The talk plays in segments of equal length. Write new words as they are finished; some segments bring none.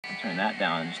Turn that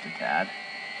down just a tad.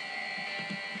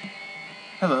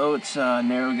 Hello, it's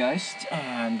NeroGeist,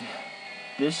 and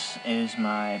this is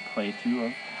my playthrough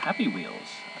of Happy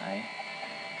Wheels. I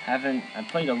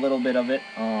played a little bit of it.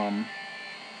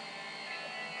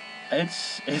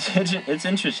 It's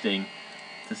interesting,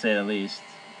 to say the least.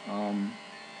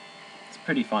 It's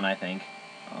pretty fun, I think.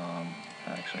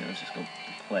 Actually, let's just go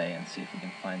play and see if we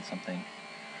can find something.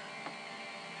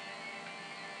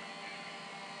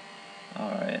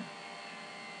 Alright.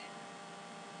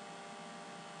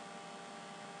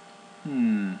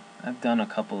 I've done a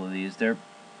couple of these. They're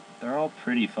all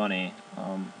pretty funny.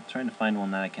 I'm trying to find one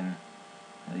that I can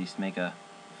at least make a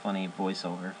funny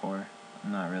voiceover for.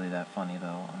 I'm not really that funny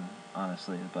though,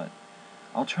 honestly, but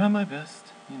I'll try my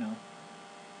best, you know.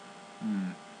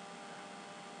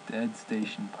 Dead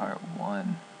Station Part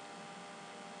 1.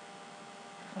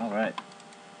 Alright.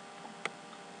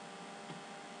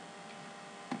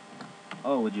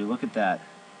 Oh, would you look at that?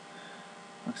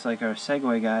 Looks like our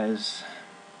Segway guy is,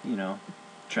 you know,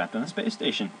 trapped on a space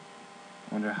station.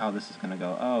 I wonder how this is gonna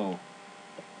go. Oh,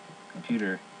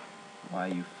 computer, why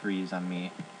you freeze on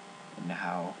me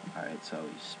now? Alright, so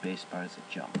space bar is a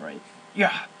jump, right?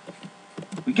 Yeah!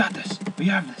 We got this! We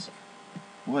have this!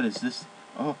 What is this?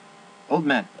 Oh, old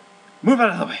man, move out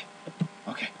of the way!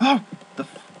 Okay. Oh!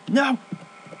 No!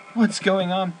 What's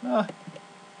going on?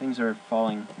 Things are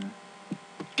falling.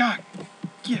 God!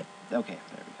 Yeah! Okay,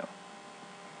 there we go.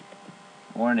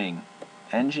 Warning.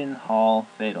 Engine Hall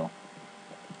fatal.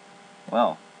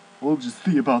 Well, we'll just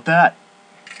see about that.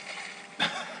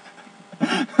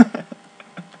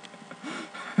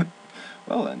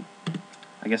 Well then,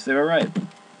 I guess they were right.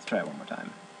 Let's try it one more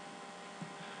time.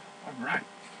 Alright,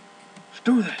 let's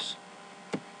do this.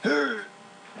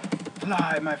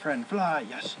 Fly, my friend, fly.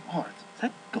 Yes. Oh, is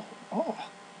that gold? Oh,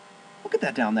 look at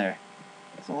that down there.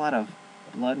 There's a lot of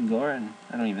blood and gore, and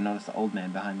I don't even notice the old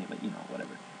man behind me, but you know,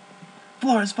 whatever.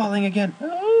 Floor is falling again.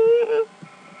 There's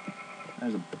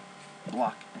a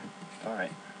block.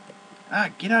 Alright.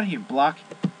 Get out of here, block.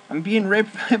 I'm being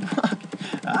raped by a block.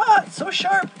 It's so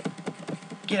sharp.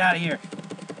 Get out of here.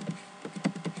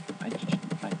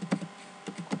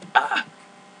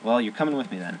 Well, you're coming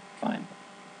with me then. Fine.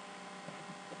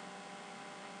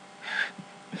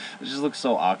 It just looks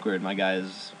so awkward. My guy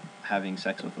is having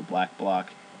sex with a black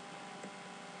block.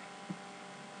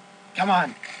 Come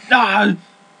on.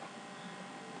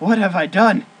 What have I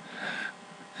done?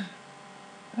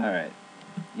 Alright.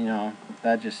 You know,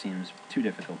 that just seems too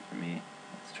difficult for me.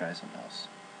 Let's try something else.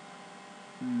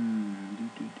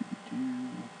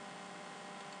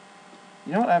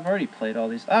 You know what? I've already played all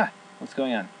these. What's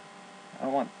going on? I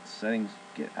don't want settings.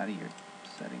 Get out of here.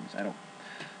 Settings. I don't.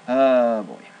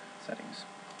 Boy. Settings.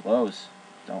 Close.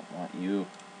 Don't want you.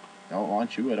 Don't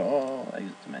want you at all.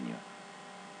 Exit the menu.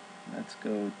 Let's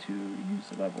go to use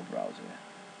the level browser.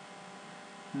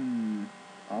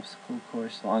 Obstacle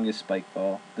course, longest spike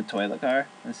ball. The toilet car?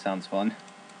 This sounds fun.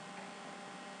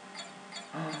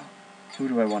 Who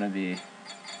do I want to be?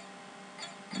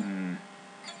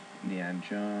 Indiana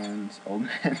Jones. Old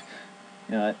man.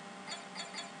 You know what?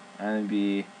 I'm going to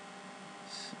be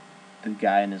the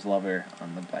guy and his lover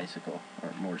on the bicycle.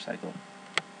 Or motorcycle.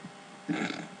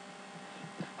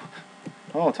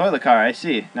 Oh, toilet car, I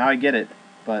see. Now I get it.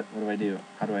 But what do I do?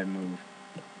 How do I move?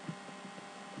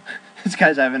 This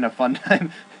guy's having a fun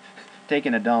time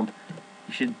taking a dump.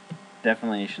 He should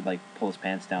like pull his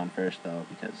pants down first though,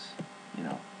 because you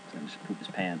know he's gonna just poop his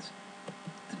pants.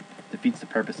 Defeats the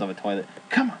purpose of a toilet.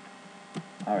 Come on.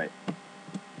 All right.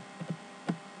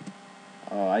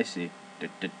 Oh, I see.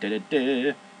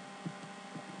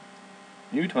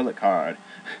 New toilet card.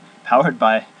 Powered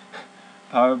by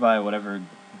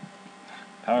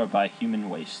human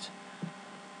waste.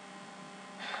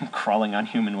 I'm crawling on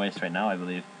human waste right now, I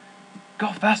believe. Go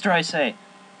faster, I say!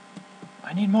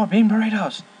 I need more bean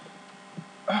burritos!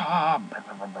 I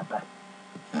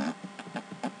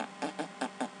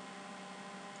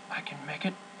can make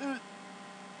it.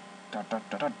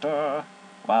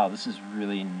 Wow, this is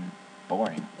really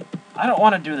boring. I don't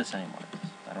want to do this anymore.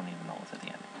 I don't even know what's at the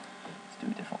end. Let's do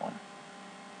a different one.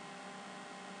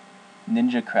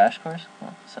 Ninja Crash Course?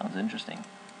 Well, sounds interesting.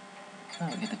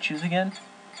 Oh, we get to choose again?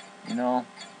 You know,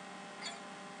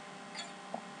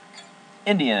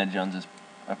 Indiana Jones is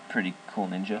a pretty cool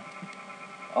ninja.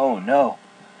 Oh no.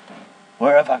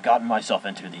 Where have I gotten myself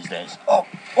into these days? Oh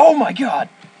my god!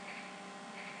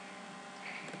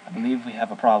 I believe we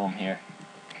have a problem here.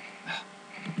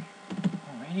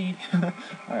 Alrighty.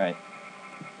 Alright.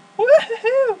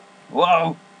 Woohoo!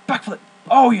 Whoa! Backflip!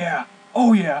 Oh yeah!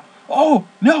 Oh yeah! Oh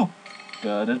no!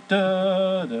 Da da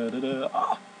da da da da.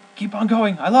 Oh, keep on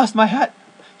going! I lost my hat!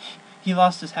 He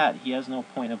lost his hat. He has no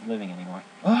point of living anymore.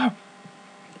 Oh!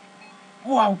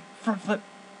 Whoa! Front flip!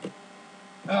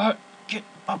 Get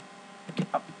up! Get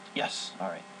up! Yes!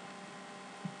 Alright.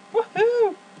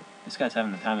 Woohoo! This guy's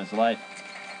having the time of his life.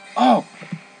 Oh!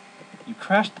 You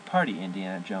crashed the party,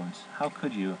 Indiana Jones. How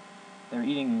could you? They were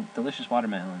eating delicious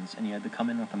watermelons, and you had to come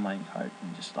in with a minecart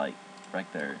and just, like,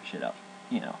 wreck their shit up.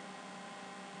 You know.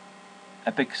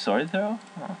 Epic sword throw?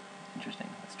 Oh, interesting.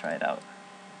 Let's try it out.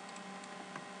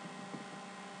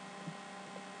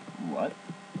 What?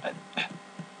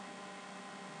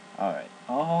 Alright.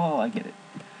 Oh, I get it.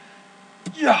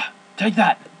 Yeah! Take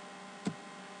that!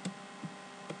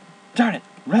 Darn it!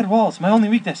 Red walls, my only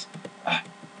weakness!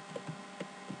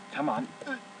 Come on.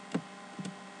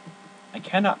 I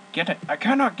cannot get it. I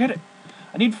cannot get it.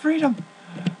 I need freedom.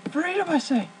 Freedom, I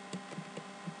say.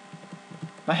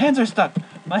 My hands are stuck.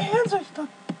 My hands are stuck.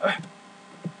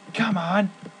 Come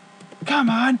on. Come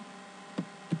on.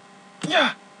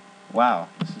 Yeah. Wow.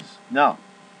 This is... No.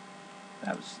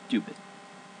 That was stupid.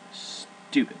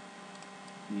 Stupid.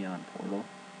 Neon portal.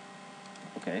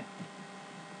 Okay.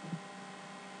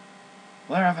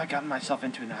 Where have I gotten myself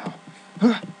into now?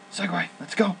 Segway,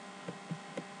 let's go.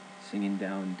 Singing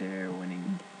down dare,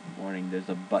 winning, warning, there's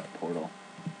a butt portal.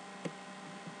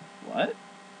 What?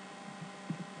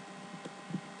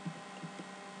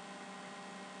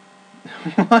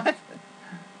 What?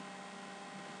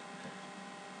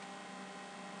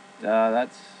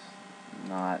 That's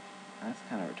not, that's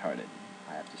kind of retarded,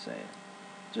 I have to say.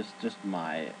 Just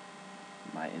my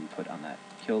input on that.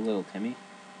 Kill little Timmy?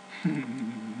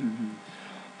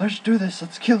 Let's do this,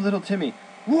 let's kill little Timmy.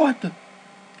 What the?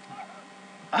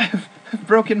 I've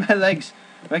broken my legs.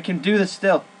 I can do this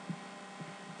still.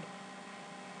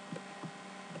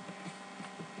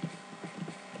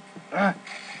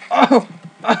 Oh!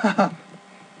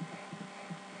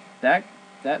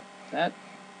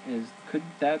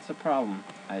 That's a problem,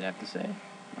 I'd have to say.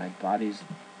 My body's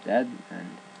dead,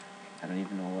 and I don't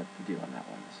even know what to do on that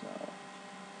one, so...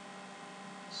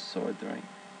 Sword throwing.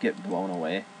 Get blown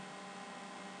away.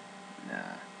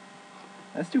 Nah.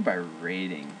 Let's do by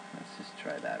rating. Let's just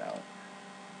try that out.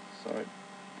 Sword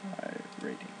by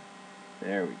rating.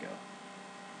 There we go.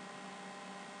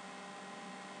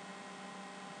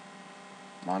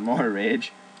 Lawnmower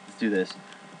rage. Let's do this.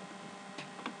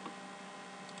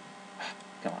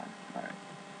 Come on. Alright.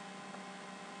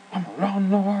 I'm a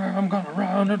lawnmower. I'm gonna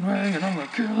run and ring and I'm gonna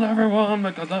kill everyone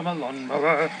because I'm a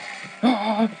lawnmower.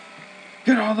 Ah,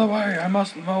 get out of the way. I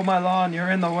must mow my lawn. You're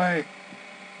in the way.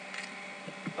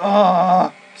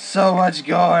 Oh, so much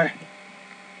gore.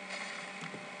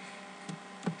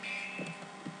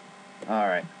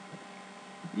 Alright.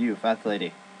 You, fat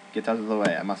lady. Get out of the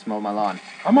way. I must mow my lawn.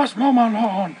 I must mow my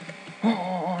lawn.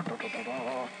 Oh, da, da, da,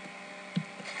 da.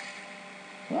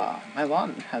 Oh, my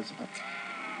lawn has...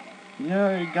 You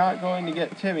know you're not going to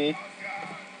get Timmy.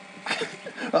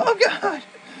 Oh, God.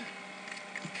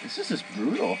 This is just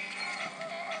brutal.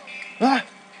 Ah!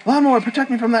 Lawnmower, protect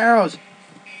me from the arrows.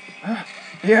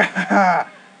 Yeah!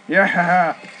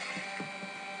 Yeah!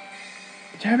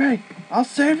 Timmy, I'll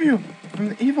save you from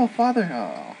the evil father.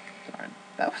 Oh, darn.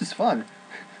 That was fun.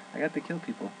 I got to kill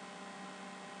people.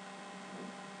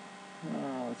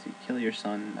 Oh, let's see. Kill your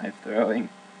son, knife throwing.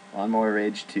 Lawnmower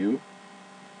Rage 2.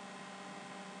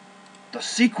 The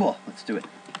sequel! Let's do it.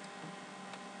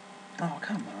 Oh,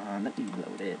 come on. Let me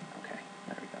load it. Okay,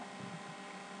 there we go.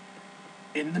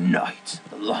 In the night,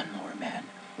 the lawnmower man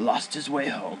lost his way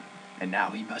home, and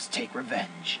now he must take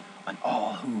revenge on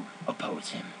all who oppose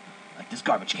him, like this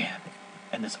garbage can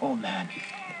and this old man.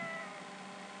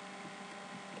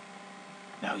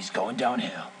 Now he's going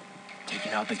downhill,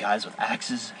 taking out the guys with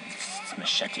axes, and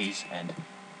machetes, and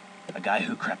a guy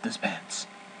who crept his pants.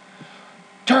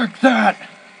 Take that!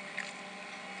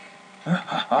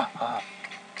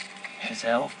 His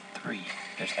L3.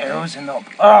 There's arrows in the...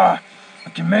 Ah! I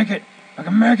can make it! I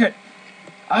can make it!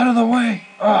 Out of the way!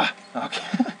 Ah!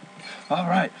 Okay.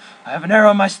 Alright. I have an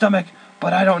arrow in my stomach,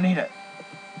 but I don't need it.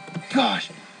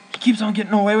 Gosh! He keeps on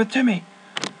getting away with Timmy!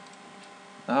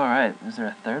 Alright. Is there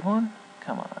a third one?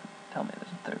 Come on. Tell me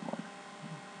there's a third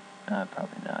one.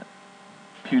 Probably not.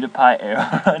 PewDiePie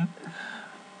arrow run?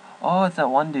 Oh, it's that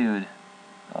one dude.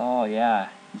 Oh, yeah.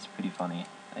 He's pretty funny.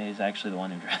 He's actually the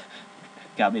one who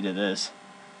got me to this.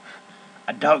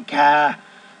 I don't care.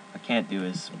 I can't do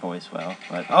his voice well,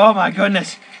 but oh my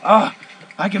goodness! Oh,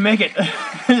 I can make it.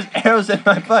 There's arrows in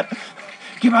my butt.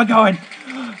 Keep on going.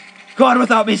 Go on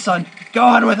without me, son. Go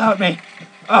on without me.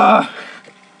 Well,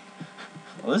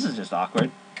 this is just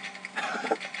awkward.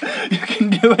 You can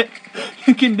do it.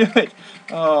 You can do it.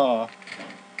 Oh.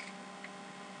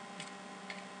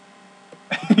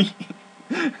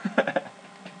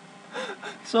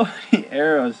 So many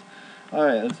arrows.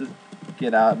 Alright, let's just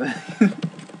get out of it.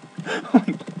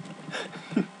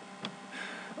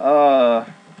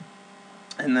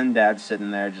 And then Dad's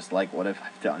sitting there just like, what have I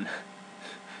done?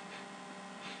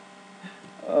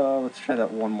 Let's try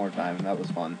that one more time. That was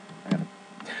fun. I gotta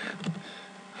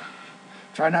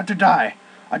try not to die.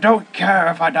 I don't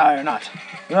care if I die or not.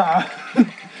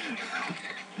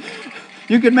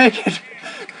 You can make it.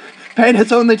 Pain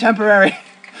is only temporary.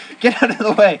 Get out of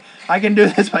the way. I can do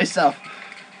this myself.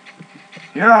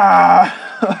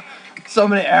 Yeah. So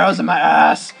many arrows in my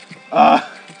ass. Oh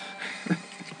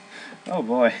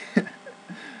boy.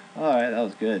 Alright, that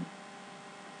was good.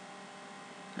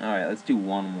 Alright, let's do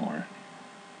one more.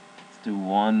 Let's do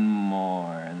one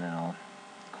more, and then I'll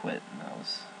quit. That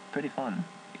was pretty fun,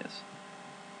 I guess.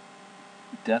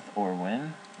 Death or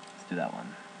win? Let's do that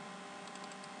one.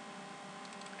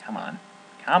 Come on.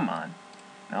 Come on.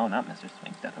 No, not Mr.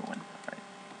 Swings. Death or win. Alright.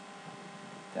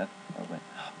 Death or win.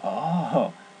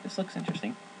 Oh, this looks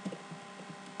interesting.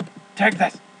 Take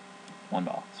this! One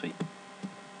ball. Sweet.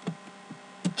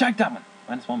 Take that one!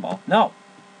 Minus one ball. No!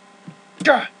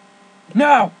 Gah!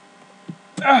 No!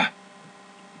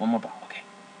 One more ball. Okay.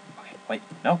 Okay, wait.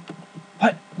 No.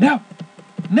 What? No!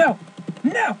 No!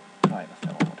 No! Alright, let's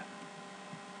try one more time.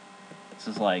 This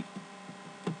is like...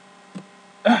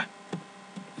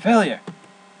 failure!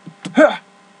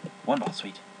 One ball,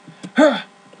 sweet.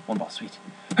 One ball, sweet.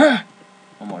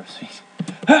 One more, sweet.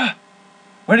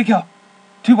 Where'd it go?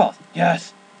 Two balls.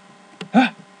 Yes!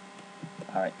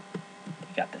 Alright.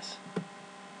 You got this.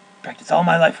 Practice all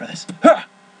my life for this.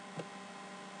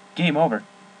 Game over.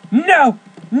 No!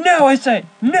 No, I say!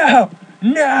 No!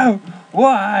 No!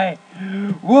 Why?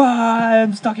 Why?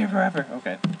 I'm stuck here forever.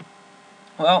 Okay.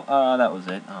 Well, that was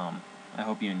it. I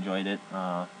hope you enjoyed it.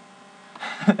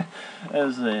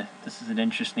 This is an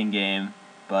interesting game,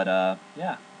 but,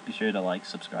 yeah. Be sure to like,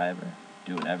 subscribe, or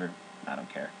do whatever. I don't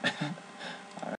care.